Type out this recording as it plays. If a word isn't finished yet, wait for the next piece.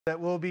that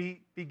we'll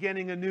be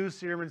beginning a new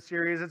sermon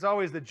series. It's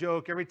always the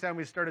joke. Every time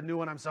we start a new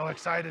one, I'm so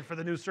excited for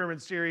the new sermon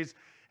series.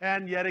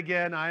 And yet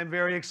again, I am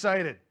very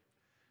excited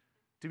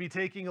to be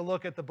taking a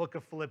look at the book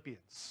of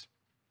Philippians.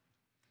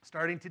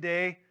 Starting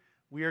today,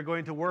 we are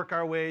going to work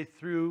our way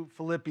through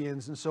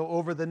Philippians. And so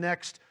over the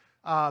next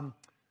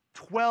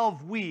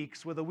 12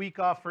 weeks, with a week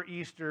off for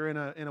Easter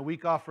and a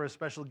week off for a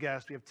special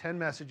guest, we have 10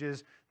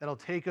 messages that'll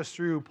take us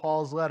through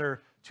Paul's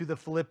letter to the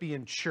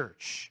Philippian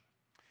church.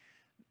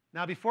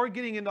 Now, before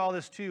getting into all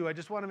this too, I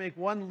just want to make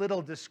one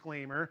little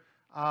disclaimer.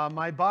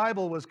 My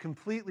Bible was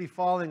completely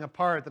falling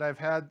apart that I've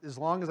had as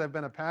long as I've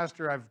been a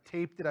pastor. I've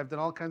taped it. I've done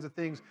all kinds of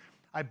things.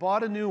 I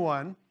bought a new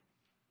one,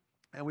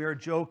 and we were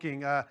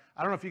joking. I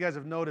don't know if you guys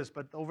have noticed,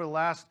 but over the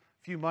last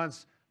few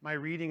months, my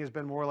reading has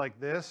been more like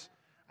this.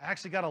 I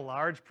actually got a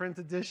large print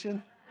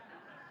edition.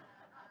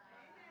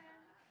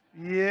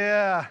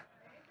 Yeah.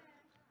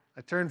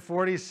 I turned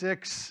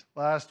 46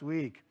 last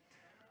week.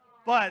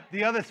 But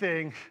the other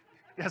thing...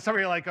 Yeah, some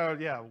of you are like, oh,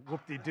 yeah,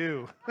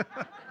 whoop-de-doo.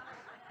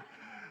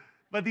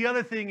 But the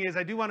other thing is,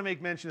 I do want to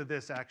make mention of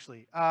this,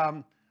 actually.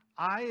 I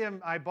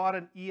bought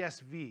an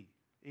ESV,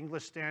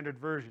 English Standard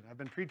Version. I've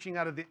been preaching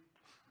out of the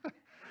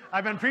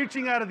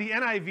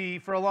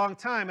NIV for a long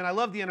time, and I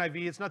love the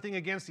NIV. It's nothing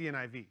against the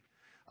NIV.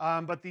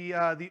 But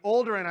the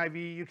older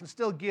NIV, you can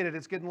still get it.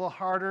 It's getting a little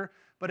harder.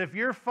 But if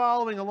you're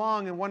following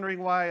along and wondering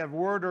why a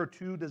word or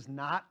two does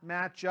not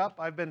match up,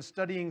 I've been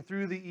studying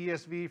through the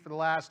ESV for the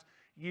last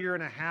year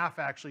and a half,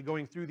 actually,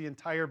 going through the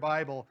entire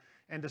Bible,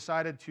 and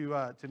decided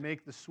to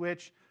make the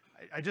switch.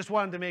 I just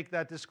wanted to make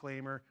that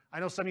disclaimer. I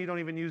know some of you don't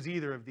even use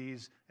either of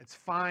these. It's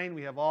fine.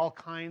 We have all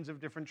kinds of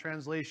different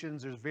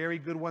translations. There's very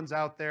good ones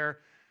out there.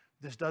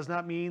 This does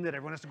not mean that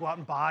everyone has to go out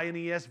and buy an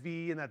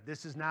ESV and that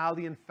this is now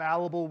the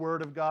infallible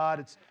Word of God.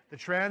 It's the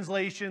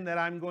translation that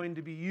I'm going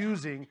to be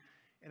using,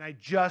 and I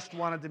just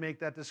wanted to make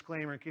that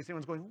disclaimer in case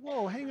anyone's going,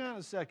 whoa, hang on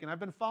a second.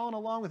 I've been following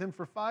along with him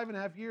for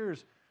 5.5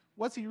 years.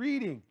 What's he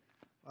reading?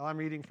 Well, I'm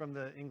reading from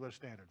the English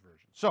Standard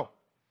Version. So,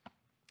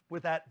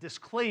 with that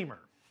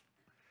disclaimer.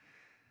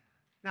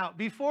 Now,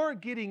 before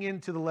getting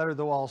into the letter,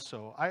 though,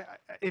 also,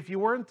 if you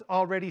weren't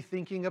already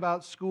thinking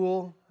about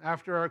school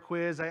after our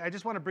quiz, I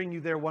just want to bring you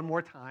there one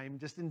more time.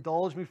 Just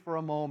indulge me for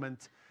a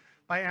moment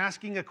by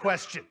asking a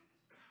question.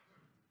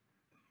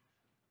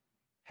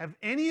 Have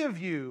any of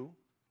you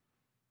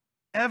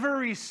ever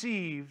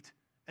received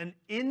an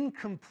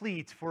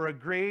incomplete for a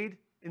grade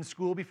in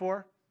school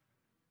before?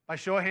 By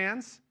show of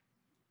hands?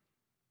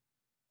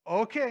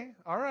 Okay,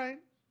 all right.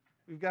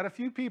 We've got a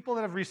few people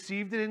that have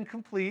received it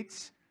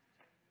incomplete.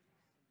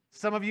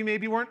 Some of you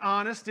maybe weren't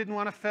honest, didn't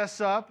want to fess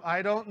up.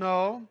 I don't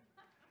know.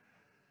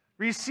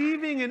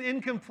 Receiving an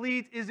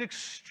incomplete is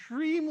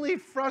extremely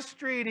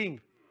frustrating.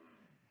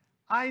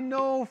 I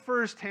know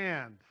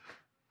firsthand,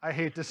 I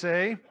hate to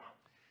say.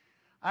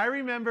 I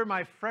remember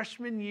my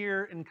freshman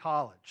year in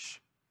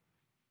college.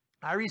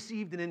 I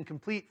received an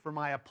incomplete for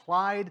my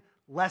applied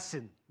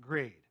lesson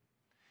grade.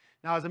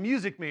 Now, as a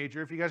music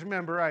major, if you guys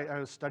remember,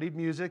 I studied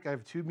music. I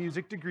have 2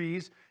 music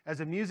degrees. As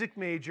a music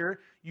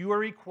major, you were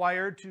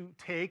required to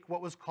take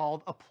what was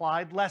called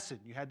applied lesson.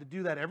 You had to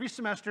do that every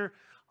semester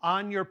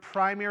on your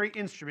primary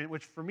instrument,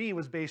 which for me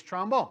was bass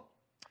trombone.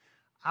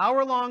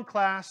 Hour-long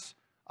class,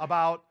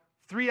 about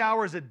 3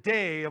 hours a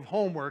day of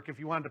homework if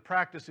you wanted to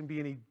practice and be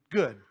any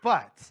good.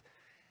 But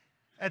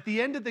at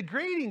the end of the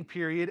grading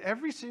period,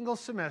 every single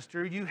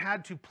semester, you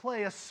had to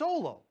play a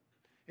solo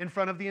in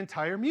front of the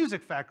entire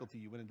music faculty.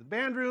 You went into the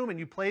band room and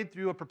you played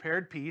through a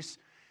prepared piece,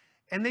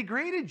 and they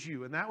graded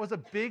you, and that was a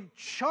big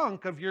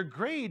chunk of your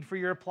grade for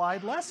your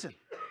applied lesson.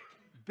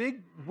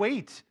 Big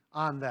weight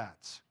on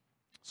that.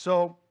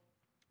 So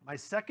my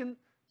second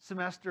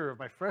semester of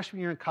my freshman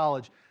year in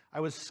college,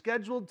 I was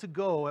scheduled to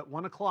go at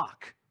 1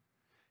 o'clock.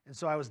 And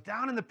so I was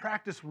down in the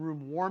practice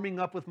room warming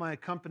up with my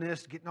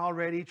accompanist, getting all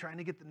ready, trying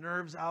to get the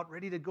nerves out,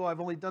 ready to go. I've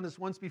only done this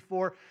once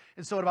before.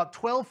 And so at about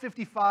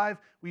 12:55,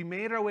 we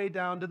made our way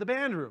down to the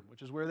band room,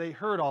 which is where they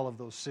heard all of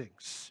those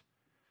things,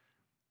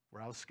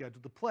 where I was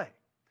scheduled to play.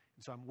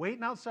 And so I'm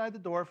waiting outside the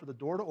door for the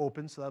door to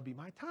open, so that'll be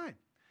my time.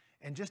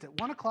 And just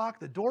at 1 o'clock,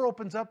 the door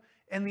opens up,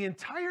 and the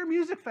entire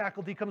music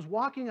faculty comes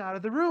walking out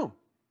of the room.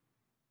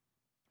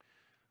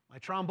 My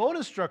trombone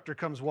instructor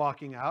comes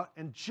walking out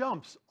and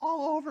jumps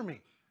all over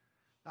me.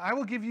 I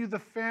will give you the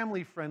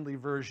family-friendly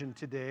version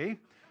today.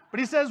 But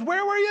he says,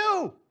 where were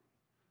you?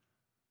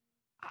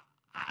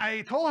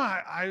 I told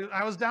him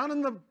I was down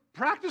in the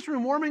practice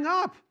room warming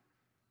up.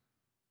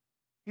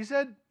 He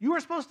said, you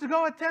were supposed to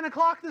go at 10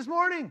 o'clock this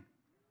morning.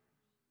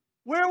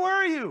 Where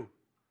were you?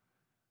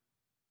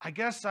 I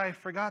guess I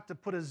forgot to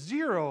put a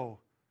 0.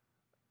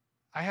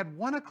 I had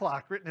 1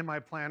 o'clock written in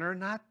my planner,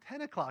 not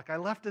 10 o'clock. I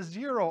left a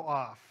 0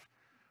 off.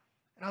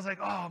 And I was like,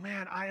 oh,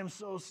 man, I am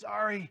so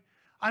sorry.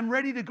 I'm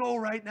ready to go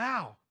right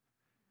now.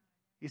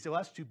 He said,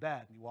 well, that's too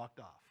bad, and he walked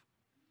off.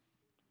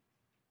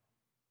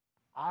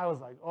 I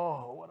was like,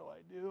 oh, what do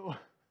I do?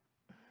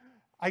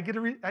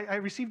 I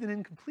received an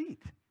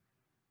incomplete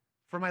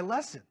for my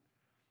lesson.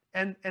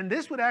 And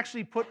this would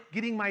actually put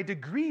getting my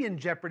degree in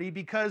jeopardy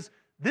because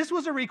this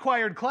was a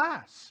required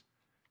class.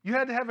 You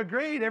had to have a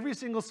grade every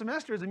single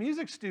semester as a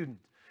music student.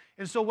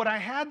 And so what I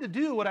had to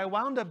do, what I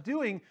wound up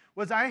doing,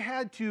 was I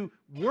had to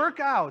work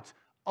out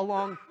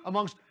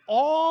amongst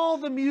all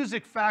the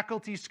music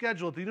faculty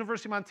schedule at the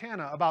University of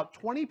Montana, about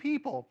 20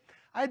 people.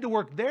 I had to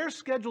work their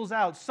schedules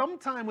out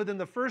sometime within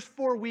the first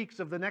 4 weeks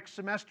of the next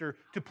semester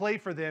to play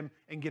for them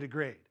and get a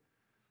grade.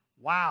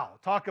 Wow,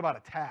 talk about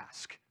a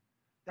task.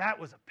 That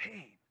was a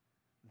pain.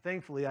 And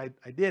thankfully, I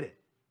did it.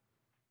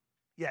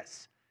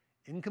 Yes,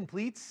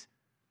 incompletes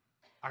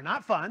are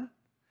not fun,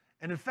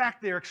 and in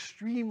fact, they're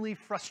extremely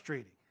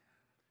frustrating.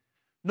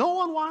 No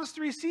one wants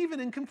to receive an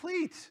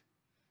incomplete.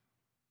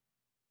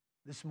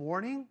 This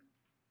morning,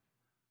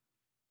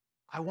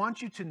 I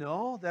want you to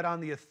know that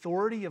on the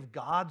authority of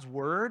God's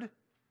word,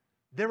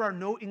 there are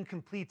no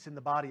incompletes in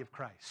the body of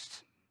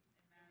Christ.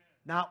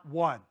 Not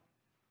one.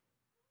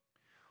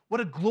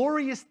 What a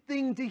glorious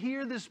thing to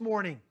hear this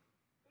morning.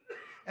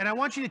 And I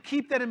want you to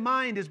keep that in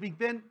mind as we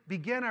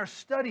begin our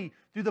study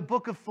through the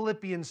book of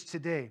Philippians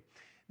today.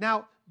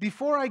 Now,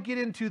 before I get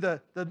into the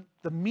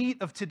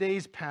meat of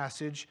today's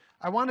passage,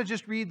 I want to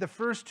just read the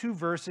first 2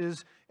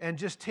 verses and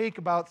just take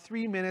about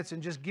 3 minutes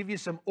and just give you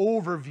some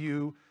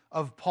overview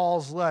of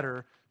Paul's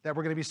letter that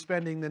we're going to be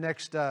spending the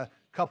next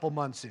couple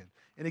months in.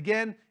 And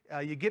again,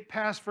 you get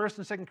past 1st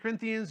and 2nd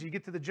Corinthians, you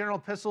get to the general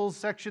epistles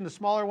section, the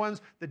smaller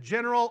ones, the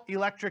General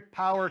Electric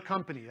Power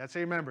Company. That's how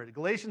you remember it.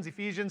 Galatians,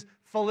 Ephesians,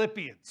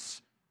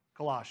 Philippians,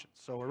 Colossians.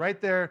 So we're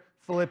right there,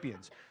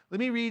 Philippians. Let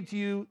me read to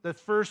you the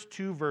first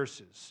 2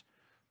 verses.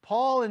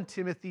 Paul and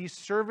Timothy,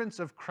 servants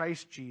of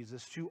Christ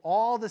Jesus, to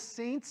all the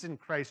saints in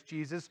Christ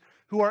Jesus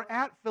who are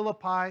at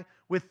Philippi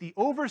with the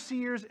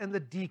overseers and the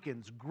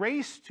deacons,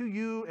 grace to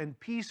you and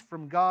peace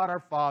from God our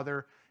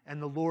Father and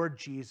the Lord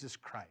Jesus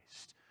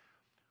Christ.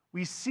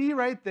 We see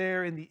right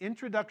there in the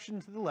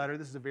introduction to the letter,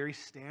 this is a very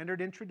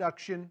standard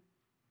introduction.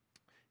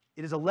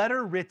 It is a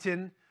letter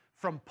written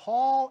from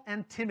Paul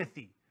and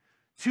Timothy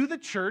to the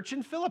church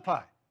in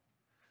Philippi.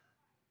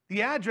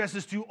 The address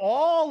is to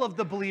all of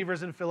the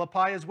believers in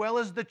Philippi as well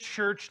as the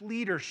church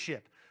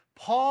leadership.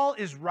 Paul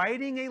is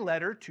writing a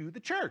letter to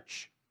the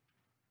church.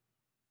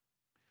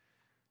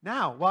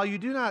 Now, while you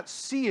do not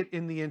see it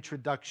in the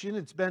introduction,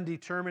 it's been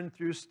determined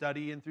through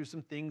study and through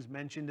some things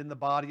mentioned in the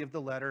body of the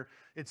letter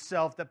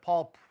itself that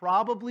Paul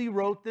probably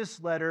wrote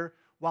this letter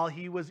while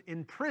he was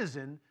in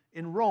prison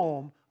in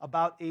Rome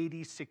about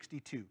AD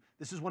 62.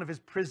 This is one of his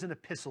prison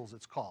epistles,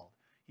 it's called.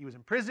 He was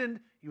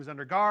imprisoned, he was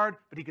under guard,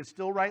 but he could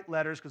still write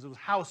letters because it was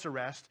house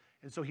arrest,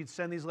 and so he'd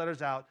send these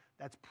letters out.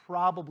 That's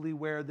probably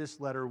where this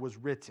letter was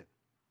written.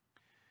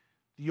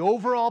 The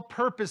overall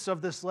purpose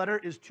of this letter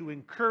is to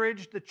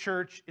encourage the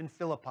church in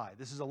Philippi.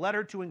 This is a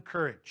letter to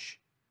encourage.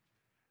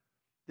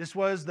 This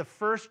was the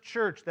first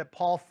church that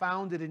Paul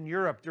founded in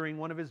Europe during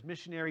one of his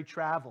missionary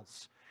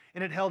travels,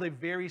 and it held a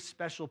very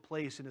special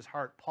place in his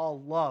heart.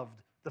 Paul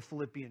loved the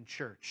Philippian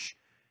church.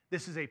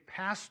 This is a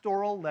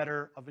pastoral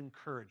letter of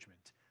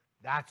encouragement.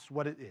 That's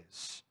what it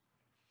is.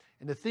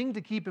 And the thing to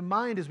keep in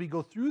mind as we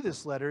go through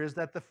this letter is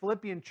that the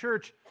Philippian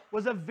church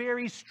was a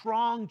very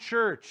strong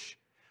church.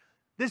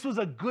 This was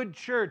a good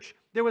church.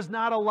 There was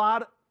not a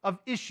lot of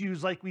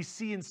issues like we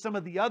see in some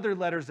of the other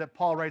letters that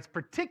Paul writes,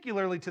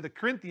 particularly to the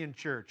Corinthian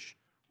church.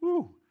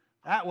 Ooh,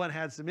 that one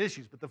had some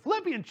issues. But the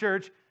Philippian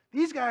church,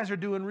 these guys are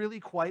doing really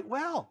quite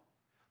well.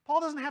 Paul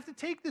doesn't have to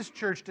take this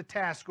church to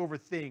task over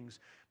things,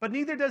 but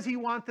neither does he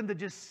want them to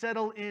just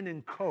settle in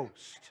and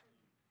coast.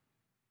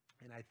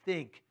 And I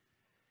think,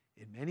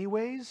 in many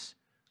ways,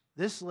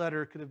 this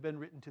letter could have been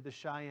written to the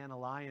Cheyenne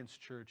Alliance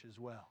Church as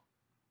well.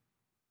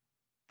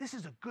 This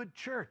is a good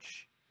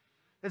church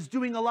that's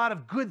doing a lot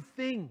of good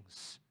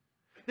things.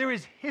 There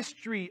is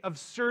history of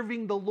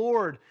serving the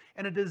Lord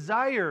and a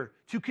desire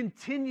to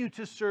continue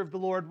to serve the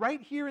Lord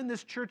right here in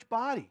this church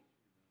body.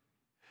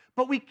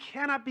 But we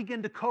cannot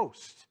begin to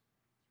coast.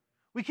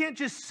 We can't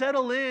just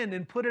settle in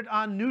and put it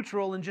on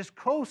neutral and just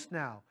coast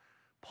now.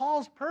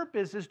 Paul's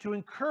purpose is to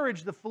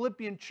encourage the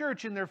Philippian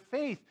church in their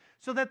faith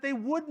so that they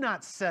would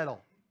not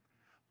settle,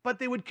 but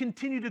they would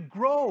continue to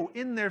grow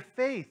in their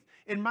faith.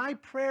 And my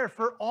prayer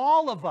for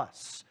all of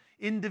us,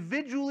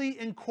 individually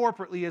and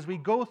corporately, as we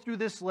go through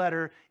this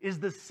letter, is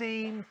the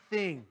same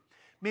thing.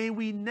 May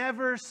we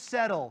never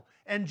settle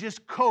and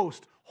just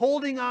coast,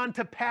 holding on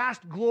to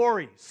past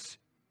glories,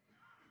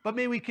 but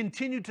may we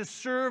continue to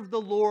serve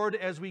the Lord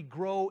as we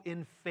grow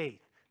in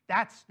faith.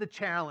 That's the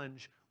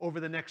challenge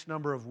over the next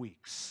number of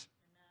weeks.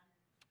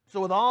 So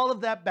with all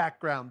of that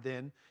background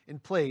then in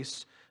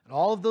place, and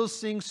all of those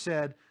things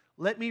said,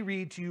 let me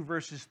read to you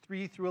verses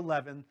 3 through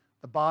 11,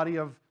 the body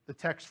of the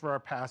text for our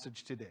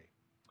passage today.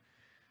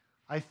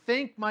 I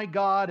thank my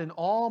God in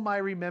all my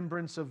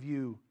remembrance of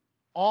you,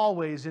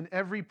 always in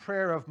every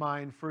prayer of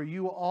mine, for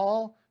you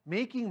all,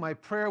 making my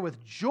prayer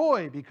with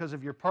joy because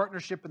of your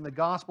partnership in the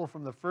gospel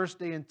from the first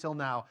day until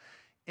now.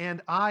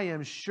 And I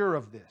am sure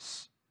of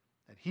this,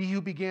 that he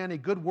who began a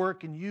good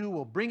work in you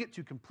will bring it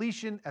to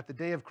completion at the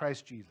day of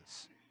Christ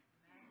Jesus.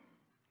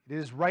 It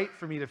is right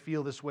for me to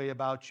feel this way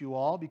about you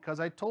all, because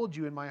I told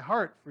you in my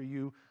heart, for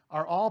you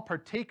are all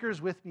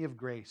partakers with me of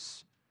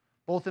grace,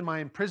 both in my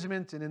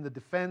imprisonment and in the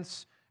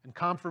defense and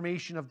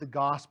confirmation of the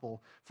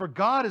gospel. For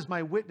God is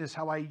my witness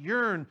how I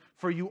yearn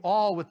for you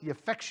all with the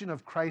affection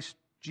of Christ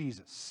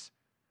Jesus.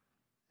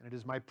 And it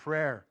is my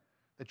prayer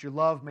that your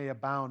love may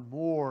abound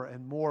more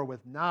and more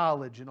with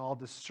knowledge and all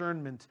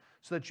discernment,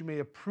 so that you may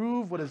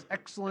approve what is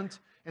excellent,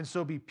 and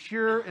so be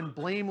pure and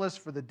blameless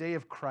for the day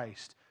of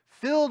Christ,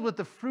 filled with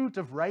the fruit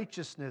of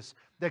righteousness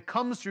that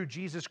comes through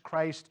Jesus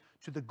Christ,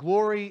 to the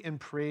glory and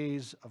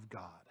praise of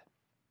God.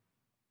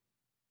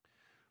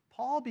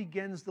 Paul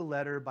begins the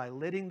letter by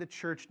letting the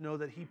church know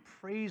that he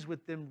prays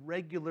with them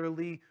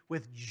regularly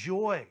with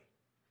joy.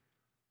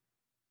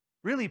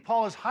 Really,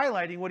 Paul is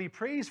highlighting what he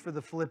prays for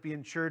the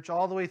Philippian church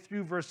all the way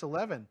through verse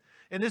 11.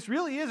 And this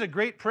really is a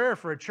great prayer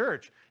for a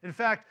church. In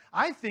fact,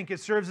 I think it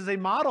serves as a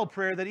model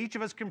prayer that each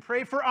of us can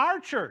pray for our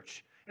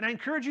church. And I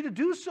encourage you to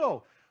do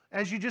so.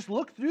 As you just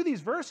look through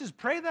these verses,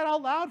 pray that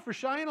out loud for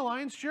Cheyenne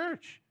Alliance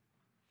Church.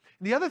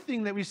 And the other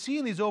thing that we see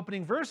in these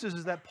opening verses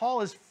is that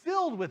Paul is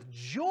filled with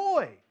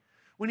joy.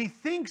 When he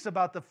thinks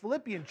about the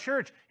Philippian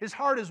church, his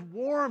heart is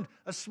warmed,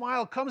 a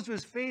smile comes to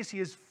his face, he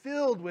is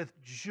filled with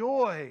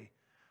joy.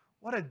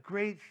 What a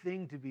great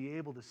thing to be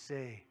able to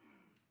say.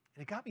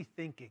 And it got me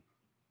thinking.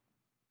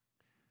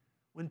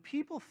 When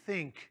people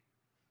think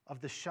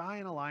of the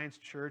Cheyenne Alliance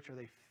Church, are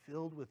they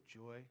filled with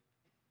joy?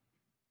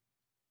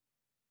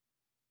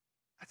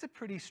 That's a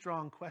pretty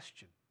strong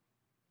question.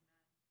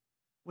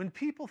 When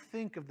people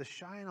think of the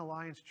Cheyenne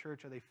Alliance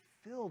Church, are they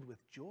filled with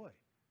joy?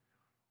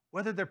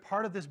 Whether they're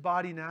part of this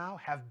body now,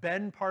 have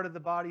been part of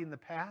the body in the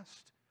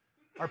past,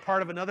 are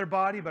part of another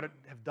body but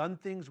have done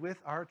things with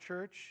our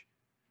church,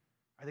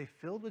 are they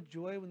filled with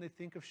joy when they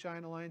think of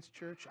Cheyenne Alliance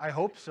Church? I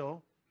hope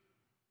so.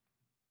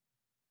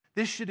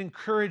 This should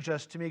encourage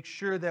us to make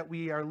sure that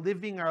we are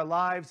living our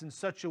lives in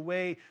such a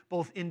way,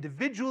 both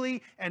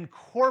individually and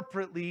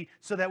corporately,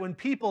 so that when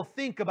people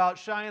think about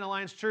Cheyenne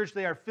Alliance Church,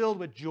 they are filled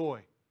with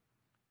joy.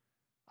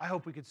 I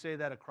hope we could say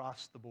that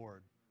across the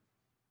board.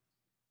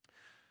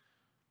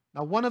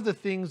 Now, one of the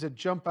things that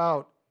jump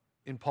out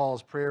in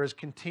Paul's prayer is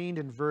contained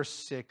in verse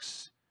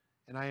 6.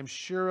 And I am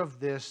sure of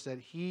this, that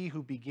he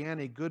who began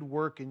a good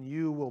work in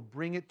you will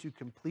bring it to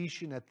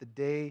completion at the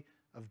day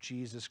of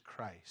Jesus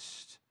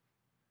Christ.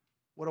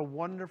 What a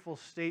wonderful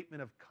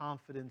statement of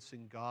confidence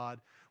in God.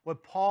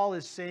 What Paul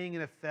is saying,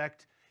 in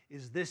effect,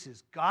 is this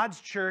is God's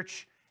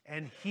church,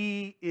 and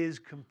he is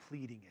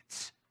completing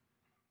it.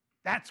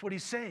 That's what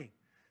he's saying.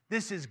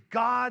 This is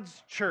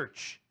God's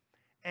church,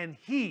 and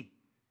he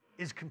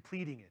is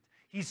completing it.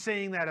 He's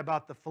saying that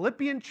about the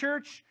Philippian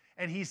church,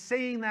 and he's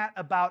saying that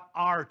about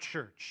our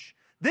church.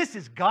 This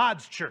is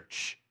God's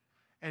church,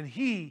 and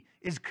he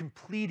is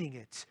completing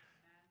it.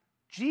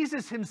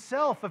 Jesus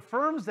himself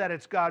affirms that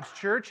it's God's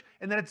church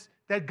and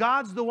that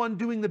God's the one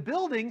doing the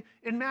building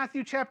in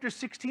Matthew chapter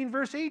 16,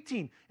 verse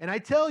 18. And I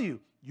tell you,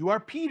 you are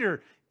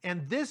Peter,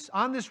 and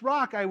on this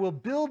rock I will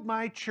build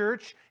my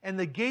church, and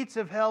the gates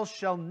of hell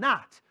shall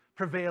not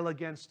prevail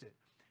against it.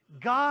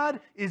 God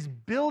is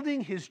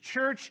building his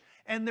church,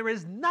 and there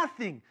is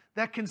nothing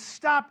that can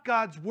stop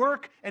God's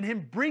work and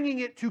him bringing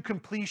it to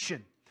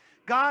completion.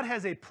 God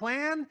has a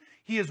plan,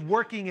 he is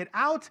working it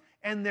out,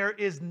 and there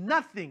is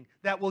nothing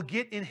that will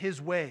get in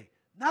his way.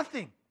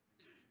 Nothing.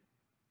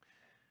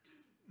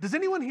 Does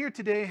anyone here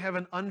today have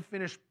an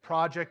unfinished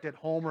project at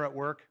home or at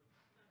work?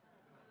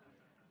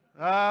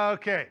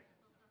 Okay.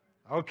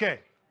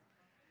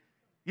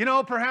 You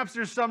know, perhaps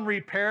there's some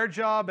repair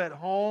job at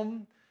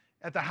home,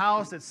 at the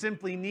house, that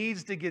simply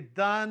needs to get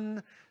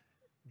done,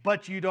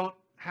 but you don't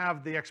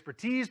have the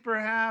expertise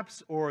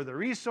perhaps, or the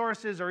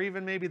resources, or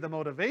even maybe the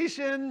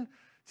motivation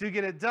to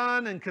get it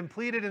done and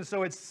completed, and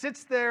so it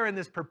sits there in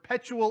this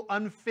perpetual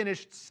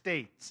unfinished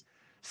state,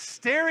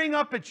 staring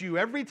up at you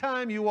every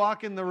time you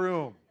walk in the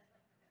room.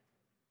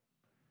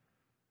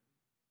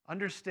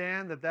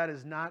 Understand that that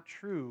is not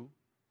true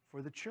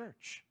for the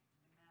church.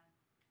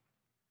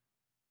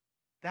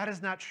 That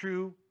is not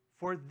true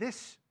for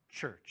this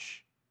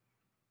church.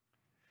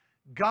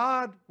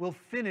 God will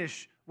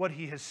finish what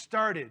he has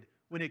started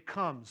when it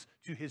comes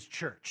to his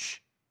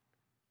church.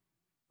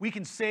 We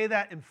can say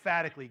that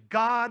emphatically.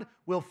 God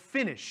will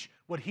finish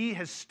what he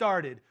has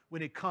started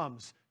when it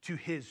comes to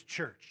his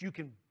church. You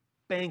can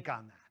bank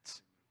on that.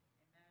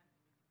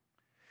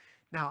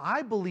 Now,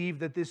 I believe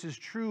that this is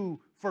true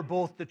for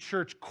both the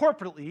church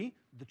corporately,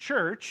 the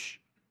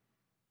church,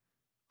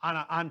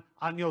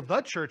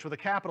 the church with a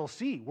capital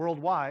C,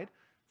 worldwide,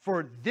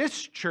 for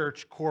this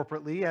church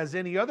corporately, as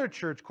any other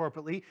church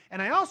corporately,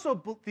 and I also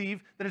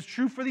believe that it's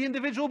true for the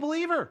individual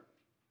believer.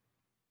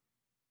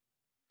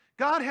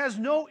 God has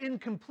no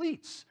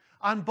incompletes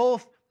on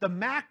both the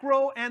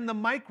macro and the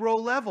micro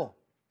level.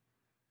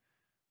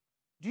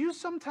 Do you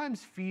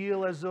sometimes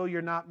feel as though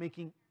you're not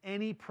making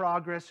any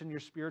progress in your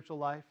spiritual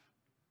life?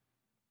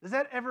 Does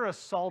that ever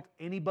assault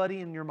anybody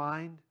in your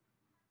mind?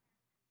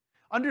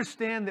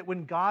 Understand that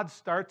when God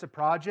starts a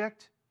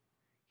project,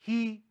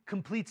 he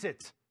completes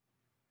it.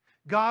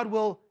 God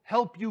will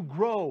help you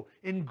grow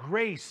in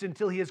grace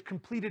until he has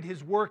completed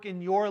his work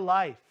in your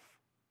life.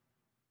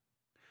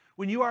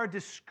 When you are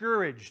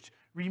discouraged,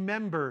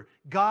 remember,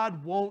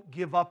 God won't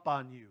give up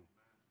on you.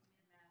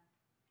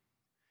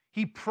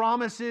 He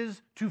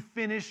promises to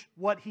finish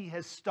what He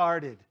has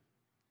started.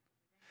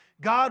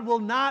 God will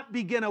not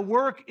begin a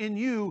work in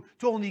you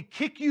to only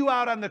kick you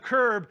out on the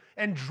curb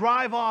and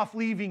drive off,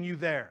 leaving you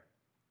there.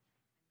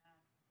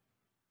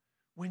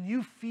 When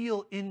you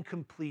feel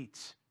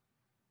incomplete,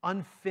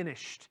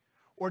 unfinished,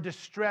 or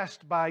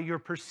distressed by your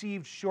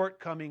perceived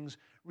shortcomings,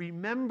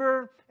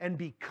 remember and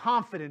be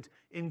confident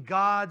in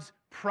God's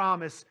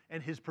promise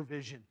and His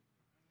provision.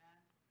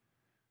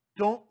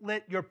 Don't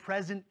let your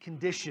present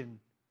condition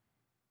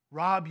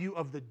rob you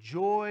of the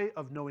joy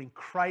of knowing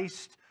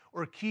Christ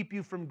or keep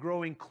you from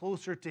growing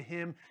closer to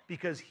Him,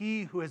 because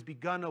He who has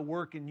begun a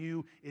work in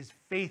you is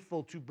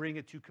faithful to bring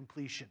it to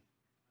completion.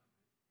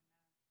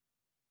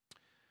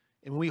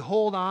 And when we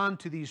hold on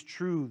to these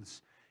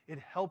truths, it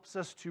helps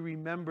us to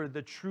remember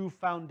the true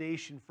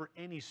foundation for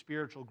any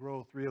spiritual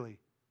growth, really.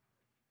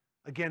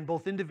 Again,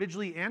 both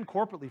individually and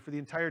corporately for the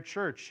entire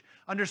church.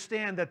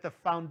 Understand that the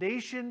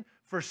foundation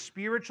for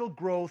spiritual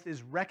growth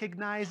is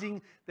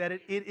recognizing that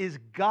it is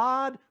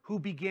God who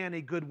began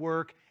a good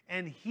work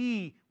and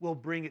He will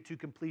bring it to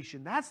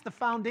completion. That's the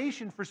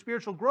foundation for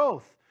spiritual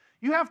growth.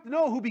 You have to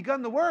know who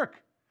begun the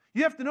work.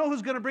 You have to know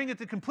who's going to bring it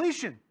to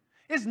completion.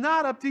 It's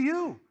not up to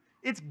you.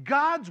 It's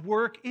God's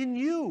work in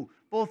you,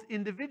 both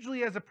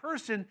individually as a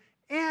person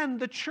and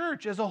the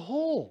church as a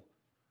whole.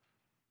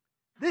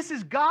 This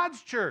is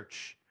God's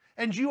church,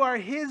 and you are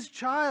His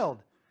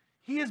child.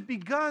 He has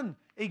begun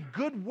a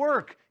good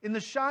work in the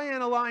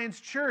Cheyenne Alliance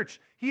Church.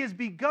 He has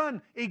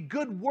begun a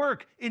good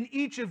work in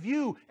each of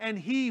you, and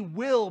He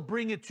will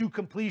bring it to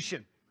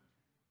completion.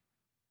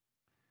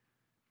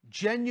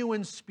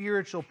 Genuine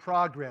spiritual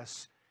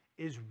progress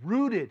is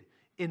rooted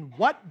in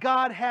what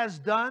God has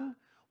done,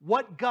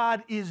 what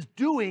God is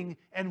doing,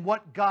 and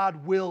what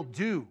God will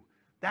do.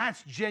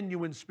 That's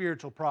genuine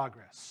spiritual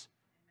progress.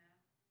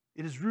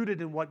 It is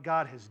rooted in what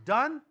God has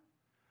done,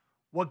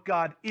 what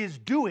God is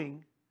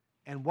doing,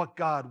 and what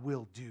God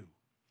will do.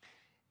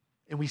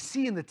 And we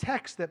see in the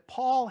text that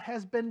Paul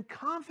has been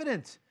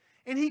confident,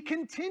 and he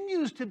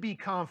continues to be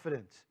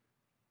confident.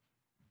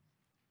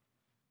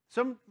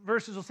 Some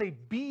verses will say,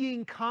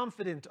 being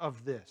confident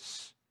of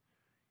this.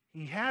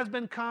 He has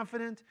been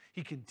confident,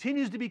 he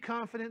continues to be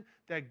confident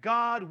that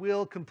God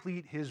will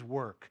complete His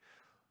work.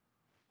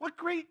 What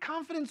great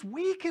confidence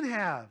we can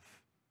have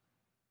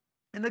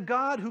in the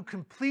God who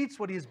completes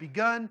what He has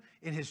begun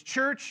in His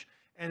church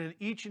and in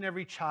each and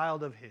every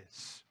child of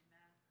His.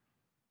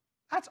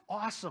 That's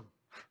awesome.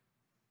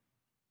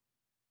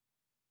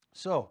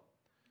 So,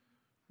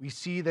 we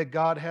see that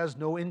God has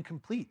no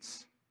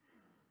incompletes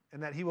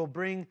and that He will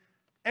bring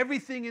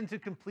everything into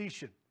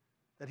completion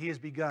that He has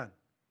begun.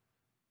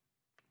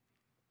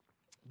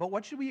 But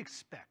what should we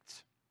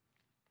expect?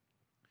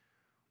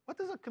 What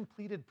does a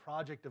completed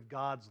project of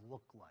God's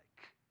look like?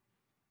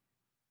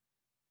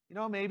 You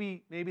know,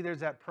 maybe there's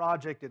that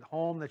project at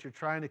home that you're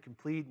trying to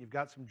complete, and you've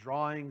got some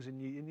drawings,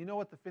 and you know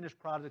what the finished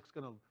project's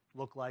going to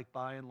look like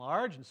by and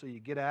large, and so you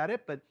get at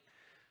it. But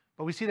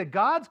we see that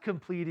God's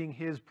completing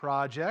His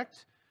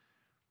project.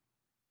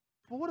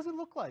 Well, what does it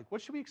look like?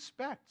 What should we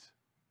expect?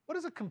 What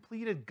does a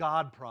completed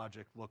God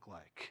project look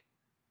like?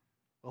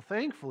 Well,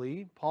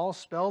 thankfully, Paul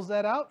spells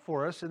that out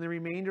for us in the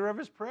remainder of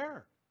his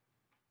prayer.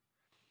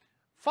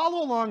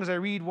 Follow along as I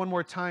read one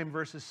more time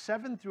verses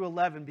 7 through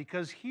 11,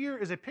 because here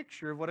is a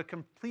picture of what a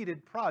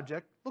completed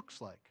project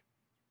looks like.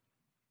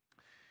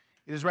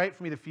 It is right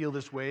for me to feel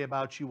this way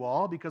about you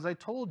all, because I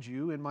told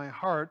you in my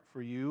heart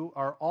for you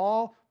are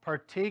all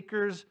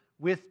partakers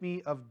with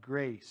me of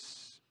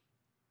grace,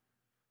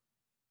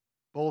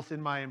 both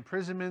in my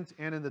imprisonment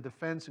and in the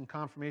defense and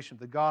confirmation of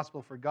the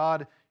gospel. For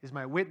God is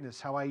my witness,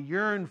 how I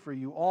yearn for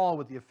you all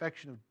with the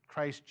affection of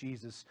Christ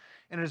Jesus.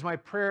 And it is my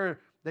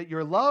prayer that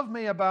your love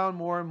may abound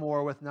more and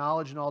more with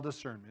knowledge and all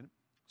discernment,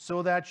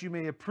 so that you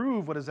may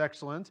approve what is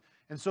excellent,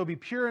 and so be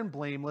pure and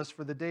blameless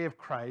for the day of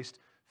Christ,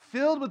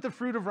 filled with the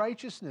fruit of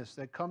righteousness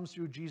that comes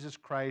through Jesus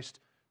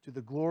Christ, to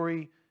the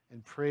glory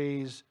and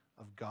praise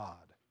of God.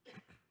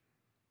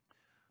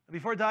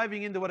 Before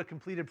diving into what a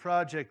completed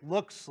project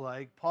looks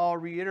like, Paul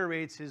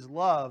reiterates his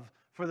love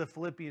for the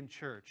Philippian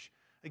church.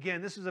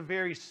 Again, this is a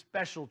very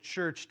special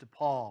church to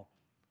Paul.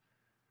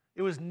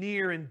 It was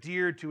near and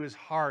dear to his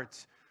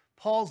heart.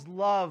 Paul's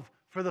love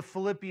for the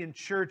Philippian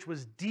church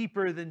was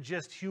deeper than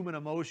just human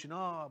emotion.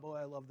 Oh, boy,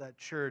 I love that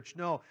church.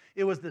 No,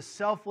 it was the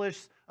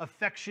selfless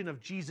affection of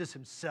Jesus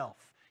Himself.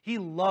 He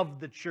loved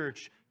the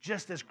church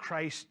just as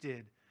Christ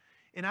did.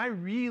 And I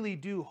really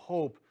do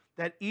hope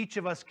that each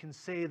of us can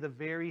say the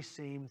very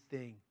same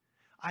thing.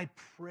 I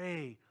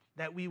pray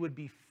that we would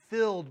be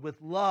filled with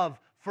love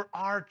for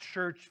our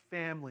church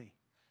family,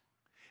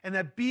 and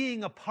that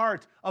being a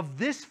part of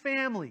this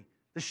family,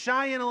 the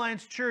Cheyenne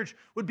Alliance Church,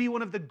 would be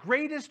one of the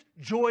greatest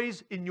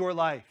joys in your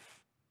life.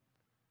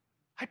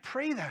 I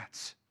pray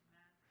that.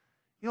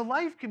 You know,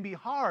 life can be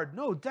hard,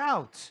 no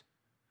doubt.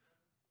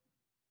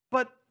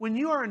 But when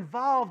you are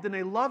involved in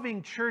a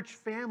loving church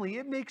family,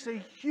 it makes a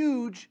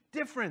huge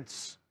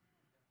difference.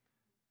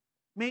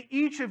 May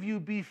each of you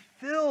be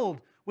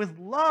filled with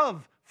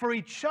love for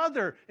each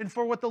other and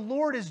for what the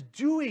Lord is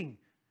doing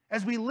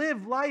as we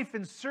live life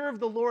and serve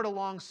the Lord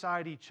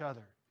alongside each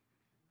other.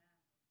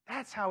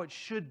 That's how it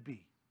should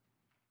be.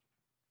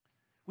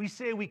 We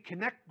say we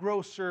connect,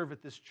 grow, serve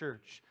at this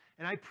church.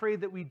 And I pray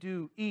that we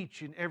do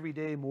each and every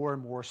day more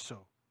and more so.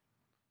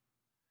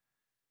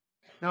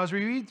 Now, as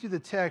we read through the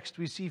text,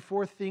 we see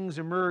four things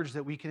emerge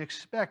that we can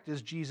expect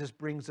as Jesus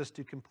brings us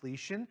to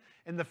completion.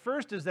 And the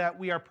first is that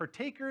we are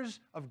partakers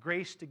of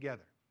grace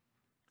together.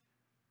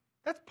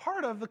 That's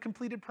part of the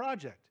completed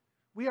project.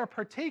 We are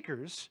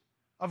partakers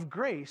of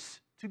grace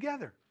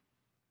together.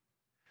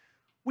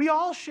 We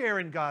all share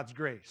in God's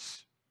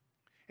grace.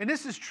 And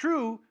this is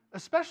true,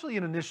 especially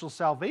in initial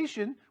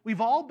salvation.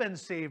 We've all been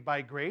saved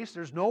by grace.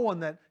 There's no one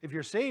that, if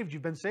you're saved,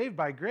 you've been saved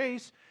by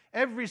grace.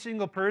 Every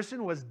single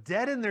person was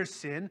dead in their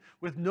sin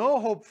with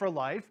no hope for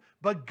life,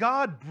 but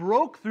God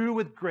broke through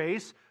with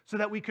grace so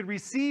that we could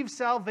receive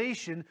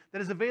salvation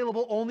that is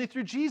available only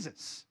through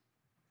Jesus.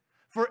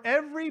 For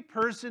every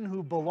person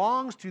who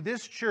belongs to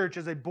this church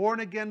as a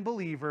born-again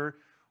believer,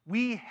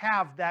 we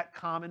have that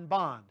common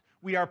bond.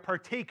 We are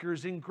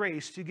partakers in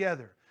grace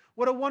together.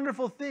 What a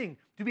wonderful thing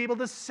to be able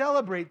to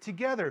celebrate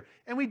together.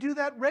 And we do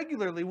that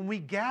regularly when we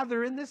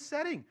gather in this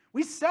setting.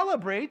 We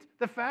celebrate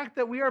the fact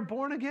that we are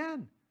born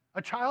again,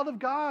 a child of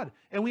God,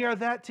 and we are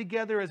that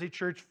together as a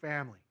church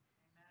family.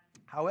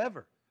 Amen.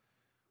 However,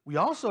 we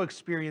also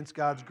experience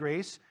God's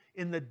grace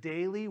in the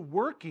daily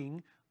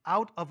working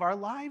out of our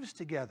lives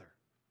together.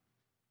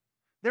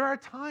 There are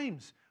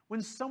times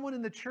when someone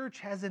in the church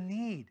has a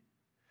need.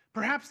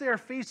 Perhaps they are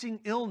facing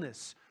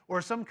illness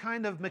or some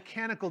kind of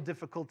mechanical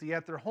difficulty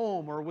at their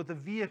home or with a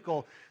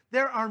vehicle.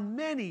 There are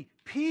many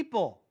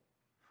people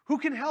who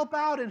can help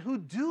out and who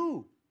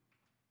do.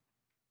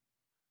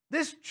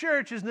 This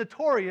church is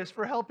notorious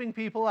for helping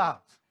people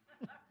out.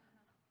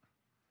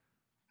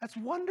 That's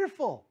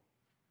wonderful.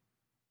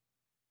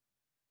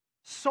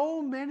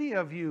 So many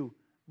of you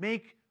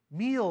make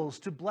meals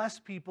to bless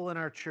people in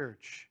our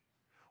church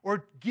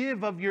or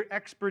give of your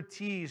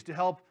expertise to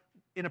help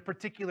in a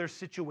particular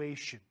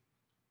situation.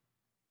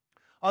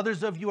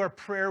 Others of you are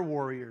prayer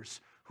warriors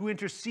who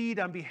intercede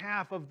on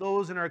behalf of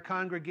those in our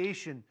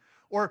congregation.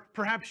 Or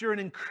perhaps you're an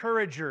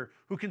encourager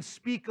who can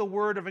speak a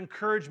word of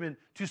encouragement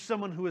to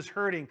someone who is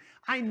hurting.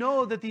 I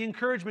know that the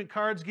encouragement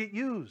cards get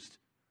used.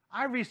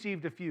 I've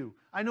received a few.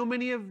 I know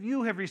many of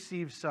you have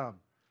received some.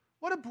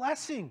 What a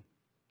blessing.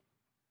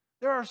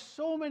 There are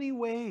so many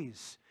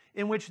ways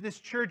in which this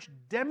church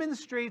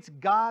demonstrates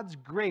God's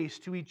grace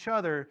to each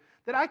other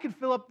that I could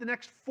fill up the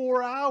next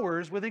 4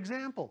 hours with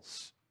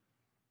examples.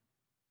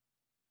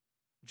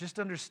 Just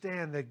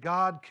understand that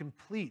God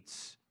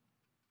completes,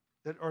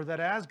 that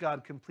as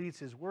God completes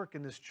His work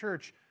in this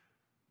church,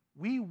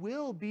 we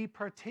will be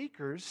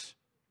partakers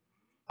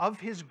of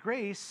His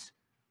grace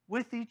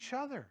with each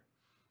other.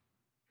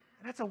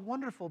 And that's a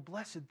wonderful,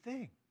 blessed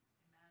thing.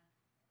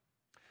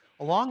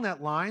 Along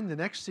that line, the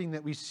next thing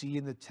that we see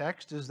in the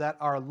text is that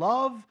our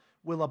love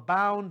will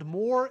abound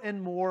more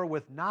and more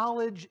with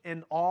knowledge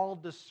and all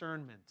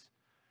discernment.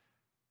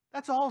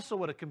 That's also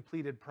what a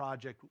completed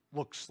project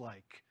looks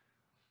like.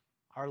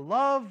 Our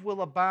love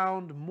will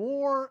abound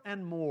more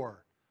and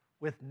more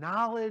with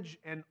knowledge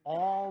and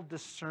all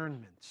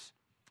discernment.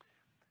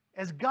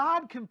 As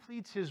God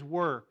completes His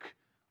work,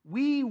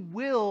 we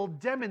will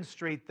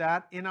demonstrate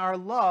that in our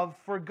love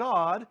for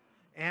God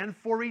and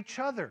for each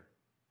other.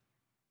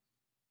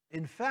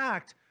 In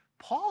fact,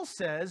 Paul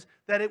says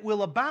that it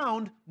will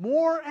abound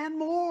more and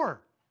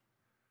more.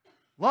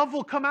 Love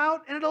will come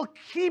out and it'll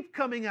keep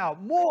coming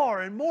out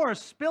more and more,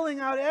 spilling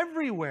out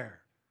everywhere.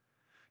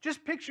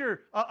 Just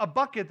picture a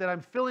bucket that I'm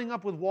filling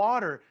up with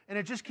water and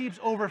it just keeps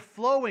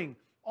overflowing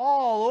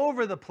all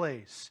over the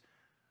place.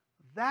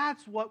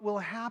 That's what will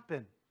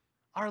happen.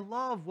 Our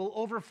love will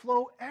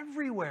overflow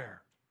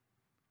everywhere.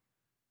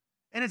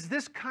 And it's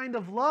this kind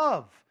of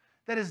love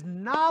that is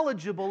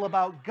knowledgeable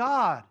about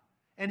God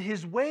and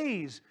His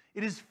ways.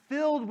 It is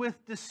filled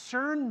with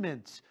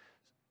discernment.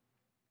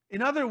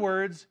 In other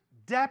words,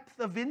 depth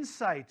of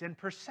insight and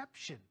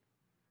perception.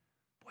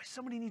 Boy,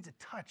 somebody needs a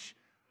touch.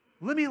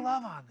 Let me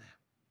love on them.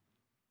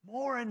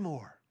 More and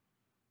more.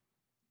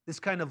 This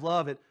kind of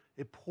love, it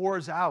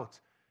pours out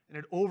and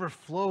it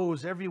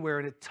overflows everywhere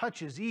and it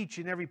touches each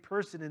and every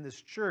person in this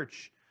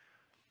church.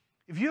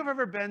 If you have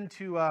ever been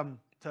to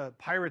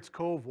Pirates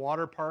Cove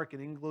Water Park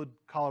in Englewood,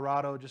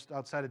 Colorado, just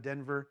outside of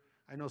Denver,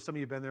 I know some of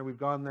you have been there. We've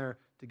gone there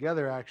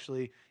together,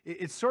 actually.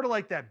 It's sort of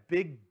like that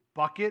big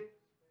bucket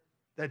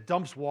that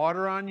dumps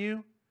water on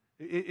you.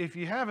 If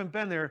you haven't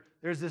been there,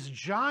 there's this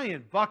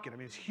giant bucket. I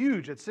mean, it's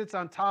huge. It sits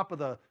on top of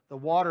the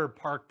water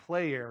park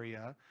play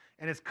area,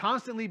 and it's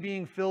constantly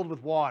being filled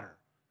with water.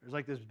 There's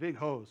like this big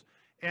hose.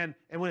 And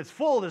when it's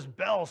full, this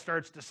bell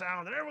starts to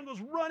sound, and everyone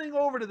goes running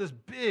over to this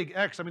big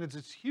X. I mean,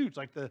 it's huge,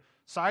 like the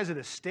size of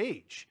the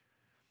stage.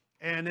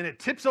 And then it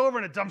tips over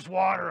and it dumps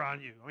water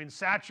on you. I mean,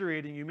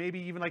 saturating you, maybe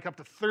even like up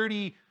to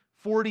 30,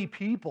 40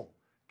 people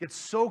get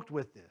soaked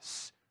with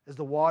this as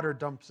the water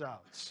dumps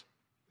out.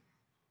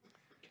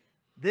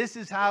 This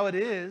is how it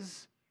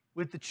is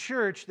with the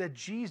church that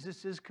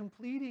Jesus is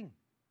completing.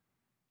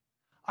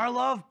 Our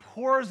love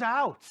pours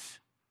out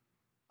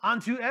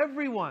onto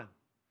everyone,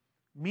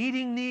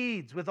 meeting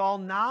needs with all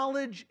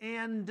knowledge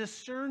and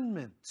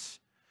discernment.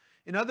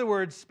 In other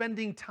words,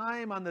 spending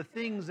time on the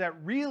things that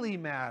really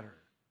matter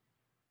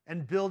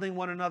and building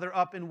one another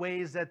up in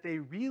ways that they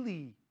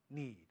really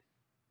need.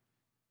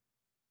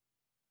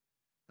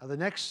 Now, the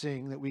next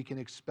thing that we can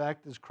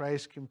expect as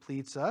Christ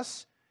completes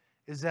us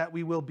is that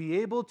we will be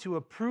able to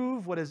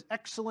approve what is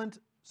excellent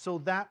so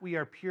that we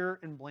are pure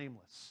and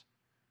blameless.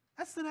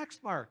 That's the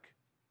next mark.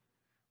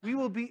 We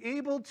will be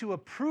able to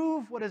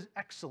approve what is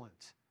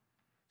excellent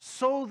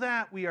so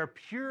that we are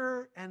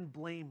pure and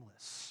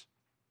blameless.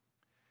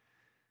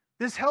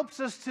 This helps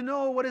us to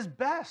know what is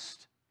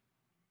best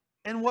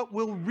and what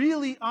will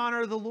really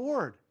honor the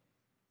Lord.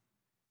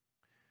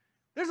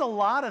 There's a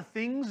lot of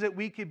things that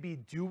we could be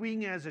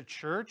doing as a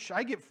church.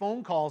 I get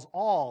phone calls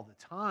all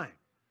the time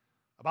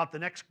about the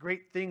next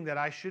great thing that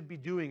I should be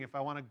doing if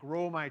I want to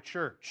grow my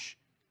church.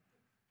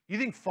 You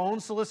think phone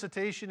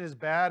solicitation is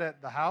bad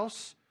at the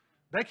house?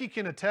 Becky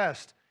can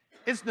attest.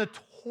 It's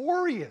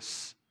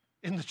notorious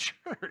in the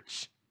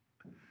church.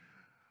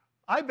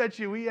 I bet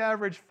you we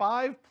average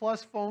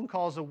 5+ phone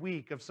calls a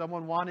week of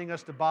someone wanting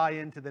us to buy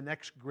into the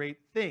next great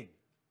thing.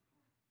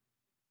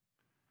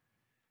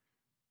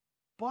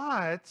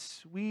 But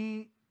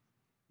we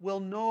will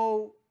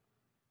know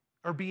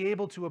or be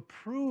able to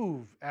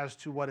approve as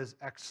to what is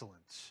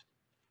excellent.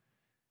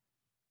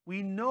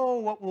 We know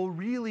what will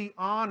really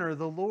honor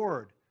the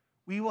Lord.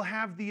 We will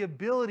have the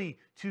ability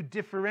to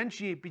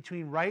differentiate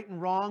between right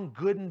and wrong,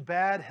 good and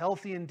bad,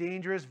 healthy and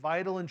dangerous,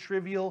 vital and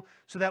trivial,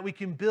 so that we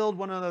can build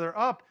one another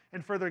up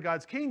and further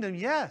God's kingdom,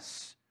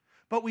 yes.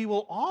 But we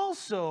will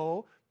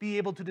also be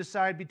able to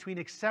decide between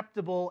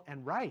acceptable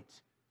and right,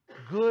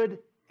 good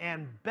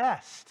and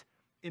best,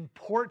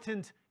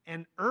 important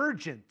and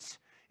urgent.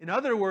 In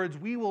other words,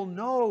 we will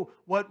know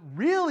what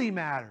really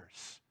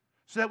matters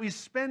so that we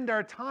spend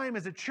our time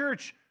as a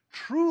church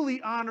truly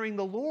honoring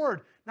the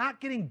Lord, not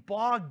getting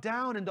bogged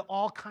down into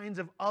all kinds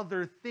of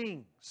other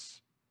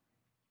things.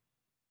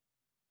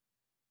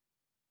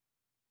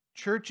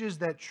 Churches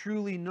that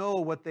truly know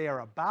what they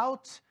are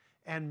about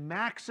and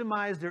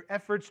maximize their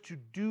efforts to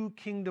do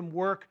kingdom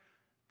work,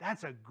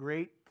 that's a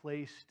great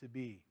place to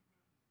be.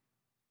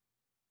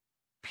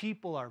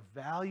 People are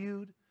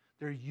valued,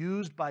 they're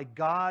used by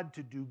God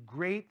to do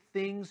great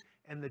things,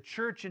 and the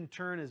church in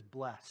turn is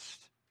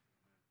blessed.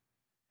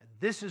 And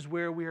this is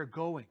where we are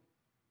going.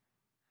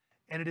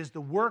 And it is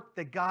the work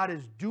that God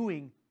is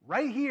doing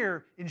right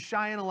here in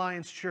Cheyenne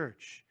Alliance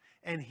Church.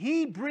 And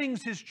He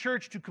brings His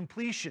church to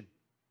completion.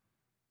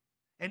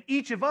 And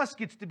each of us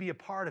gets to be a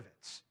part of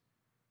it.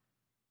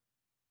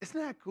 Isn't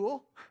that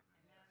cool?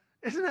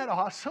 Isn't that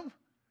awesome?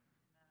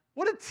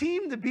 What a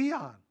team to be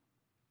on.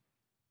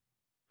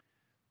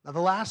 Now,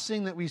 the last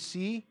thing that we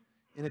see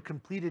in a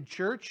completed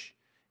church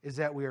is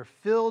that we are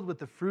filled with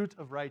the fruit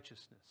of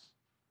righteousness.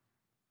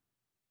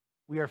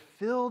 We are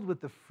filled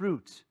with the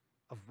fruit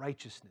of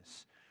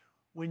righteousness.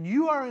 When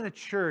you are in a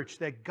church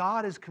that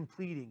God is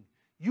completing,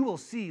 you will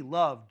see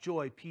love,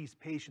 joy, peace,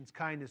 patience,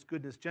 kindness,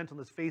 goodness,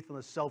 gentleness,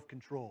 faithfulness,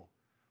 self-control.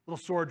 Little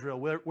sword drill.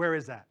 Where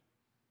is that?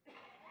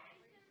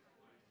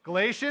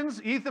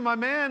 Galatians, Ethan, my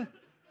man,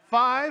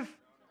 5.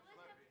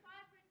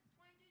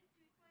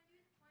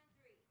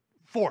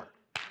 4.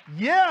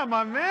 Yeah,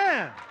 my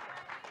man.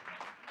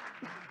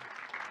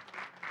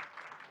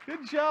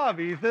 Good job,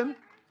 Ethan.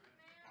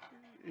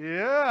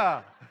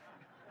 Yeah.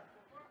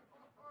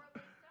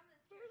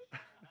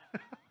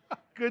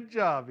 Good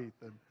job,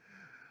 Ethan.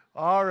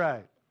 All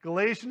right.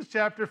 Galatians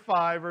chapter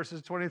 5,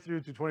 verses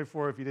 23 to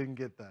 24, if you didn't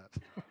get that.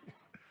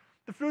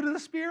 The fruit of the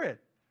Spirit.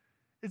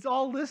 It's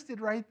all listed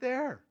right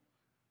there.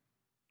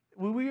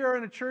 When we are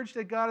in a church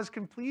that God is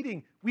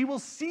completing, we will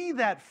see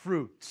that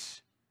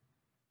fruit.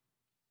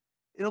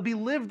 It'll be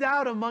lived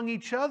out among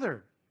each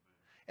other.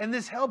 And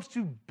this helps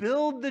to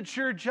build the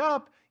church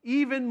up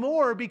even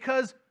more,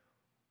 because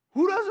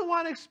who doesn't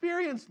want to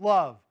experience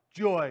love,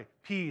 joy,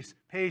 peace,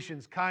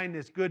 patience,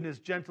 kindness, goodness,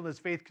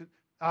 gentleness,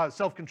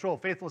 self-control,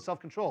 faithfulness,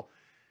 self-control?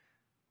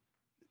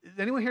 Does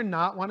anyone here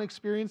not want to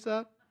experience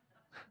that?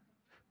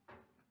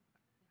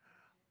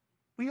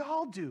 We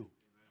all do.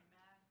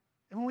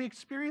 And when we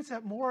experience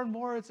that more and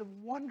more, it's a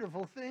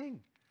wonderful thing.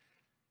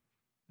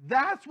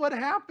 That's what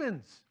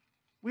happens.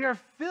 We are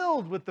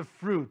filled with the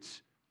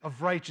fruits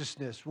of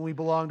righteousness when we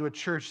belong to a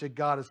church that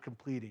God is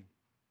completing.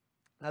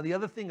 Now, the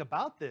other thing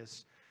about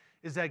this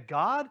is that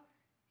God,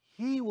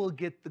 He will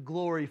get the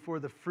glory for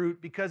the fruit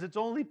because it's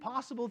only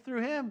possible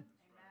through Him.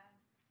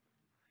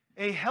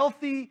 Amen. A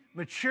healthy,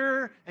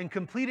 mature, and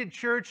completed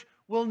church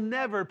will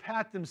never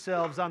pat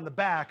themselves on the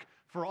back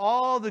for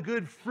all the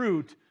good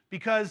fruit,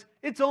 because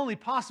it's only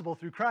possible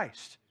through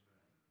Christ.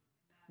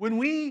 When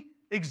we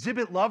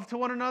exhibit love to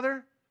one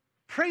another,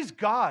 praise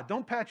God.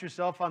 Don't pat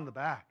yourself on the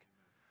back.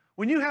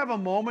 When you have a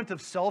moment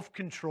of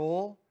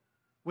self-control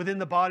within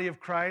the body of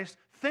Christ,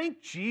 thank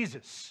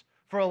Jesus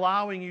for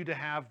allowing you to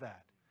have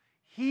that.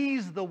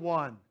 He's the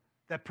one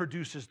that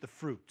produces the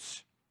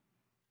fruits.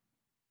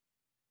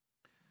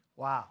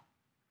 Wow.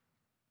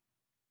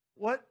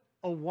 What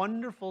a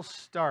wonderful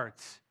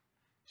start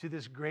to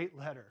this great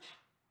letter.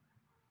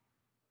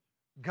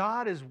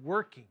 God is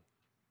working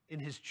in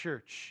His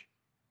church.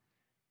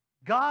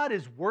 God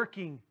is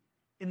working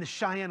in the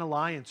Cheyenne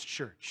Alliance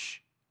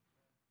Church.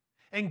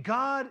 And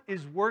God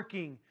is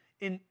working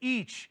in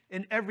each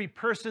and every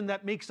person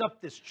that makes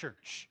up this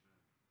church.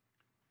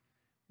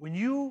 When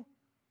you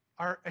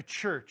are a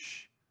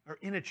church, or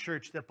in a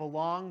church that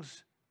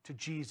belongs to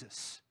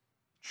Jesus,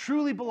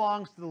 truly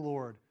belongs to the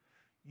Lord,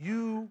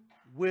 you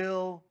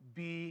will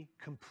be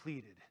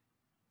completed.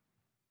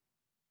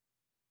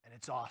 And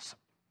it's awesome.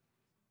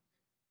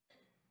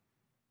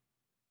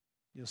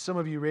 You know, some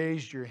of you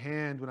raised your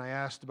hand when I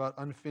asked about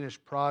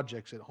unfinished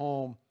projects at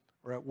home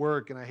or at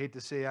work, and I hate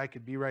to say I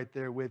could be right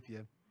there with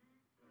you.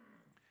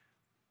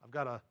 I've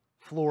got a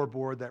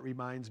floorboard that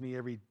reminds me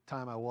every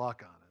time I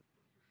walk on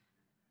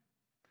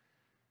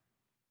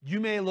it. You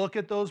may look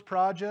at those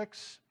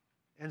projects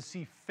and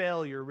see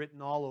failure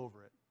written all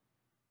over it.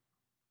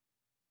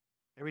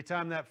 Every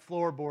time that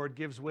floorboard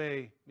gives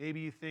way,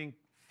 maybe you think,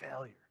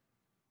 failure.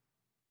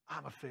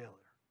 I'm a failure.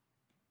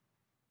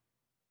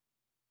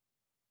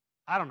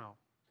 I don't know.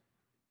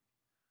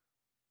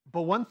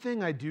 But one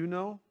thing I do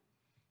know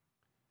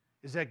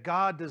is that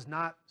God does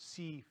not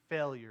see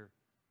failure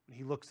when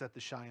He looks at the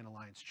Cheyenne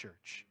Alliance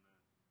Church.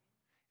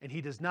 And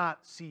He does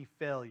not see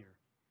failure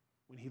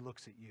when He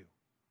looks at you.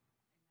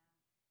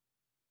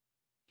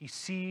 He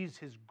sees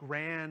His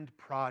grand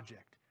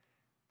project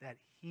that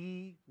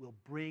He will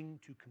bring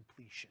to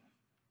completion.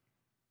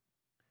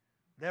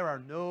 There are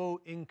no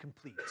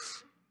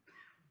incompletes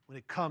when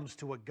it comes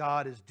to what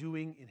God is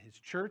doing in His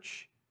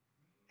church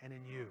and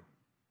in you.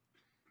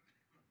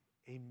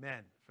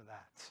 Amen for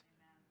that.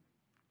 Amen.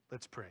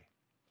 Let's pray.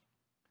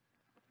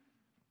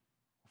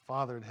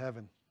 Father in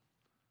heaven,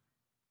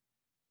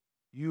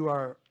 You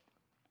are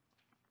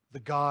the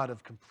God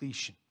of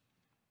completion.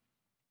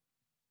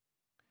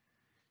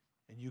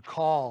 And You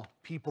call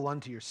people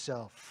unto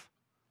Yourself.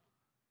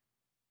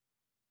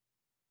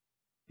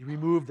 You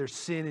remove their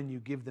sin and You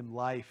give them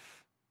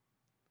life.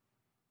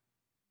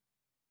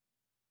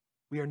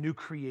 We are new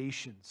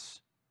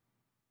creations,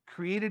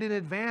 created in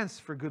advance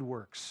for good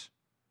works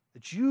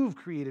that You've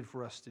created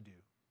for us to do.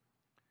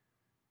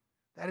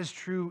 That is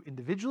true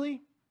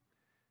individually.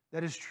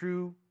 That is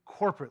true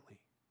corporately.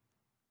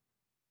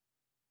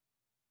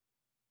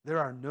 There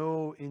are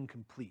no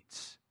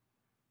incompletes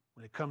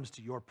when it comes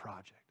to Your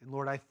project. And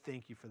Lord, I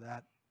thank You for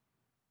that.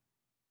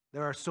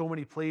 There are so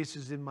many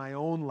places in my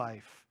own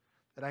life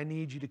that I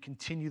need You to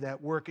continue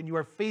that work, and You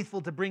are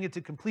faithful to bring it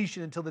to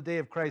completion until the day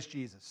of Christ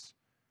Jesus.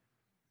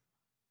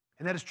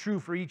 And that is true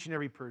for each and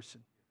every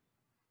person.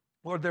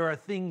 Lord, there are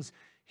things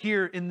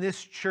here in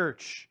this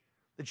church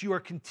that You are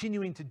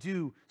continuing to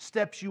do,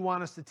 steps You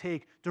want us to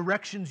take,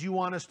 directions You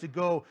want us to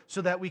go,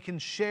 so that we can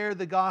share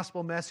the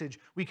gospel message.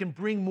 We can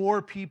bring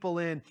more people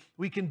in.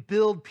 We can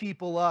build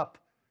people up.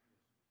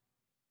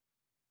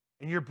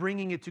 And You're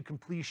bringing it to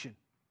completion.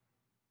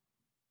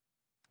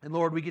 And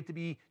Lord, we get to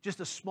be just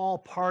a small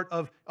part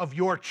of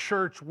Your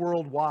church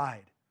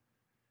worldwide.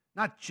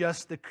 Not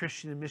just the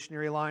Christian and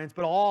Missionary Alliance,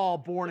 but all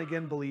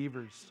born-again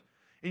believers.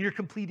 And You're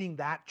completing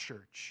that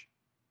church.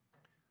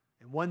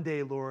 And one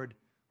day, Lord,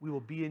 we will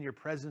be in Your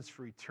presence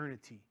for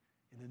eternity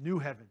in the new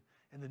heaven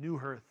and the new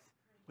earth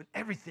when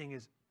everything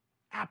is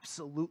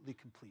absolutely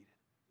completed.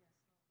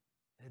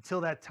 And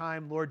until that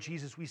time, Lord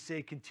Jesus, we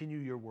say, continue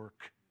Your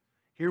work.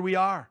 Here we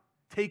are.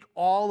 Take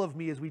all of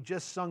me, as we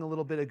just sung a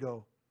little bit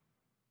ago,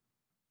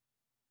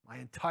 my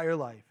entire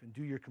life, and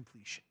do Your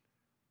completion.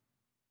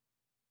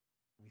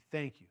 We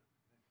thank You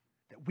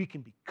that we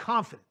can be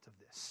confident of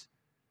this,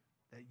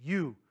 that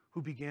You,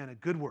 who began a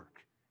good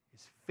work,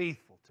 is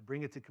faithful to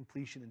bring it to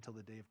completion until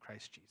the day of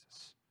Christ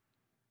Jesus.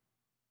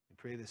 We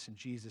pray this in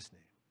Jesus'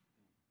 name.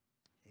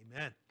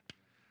 Amen.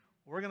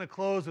 We're going to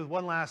close with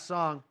one last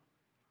song.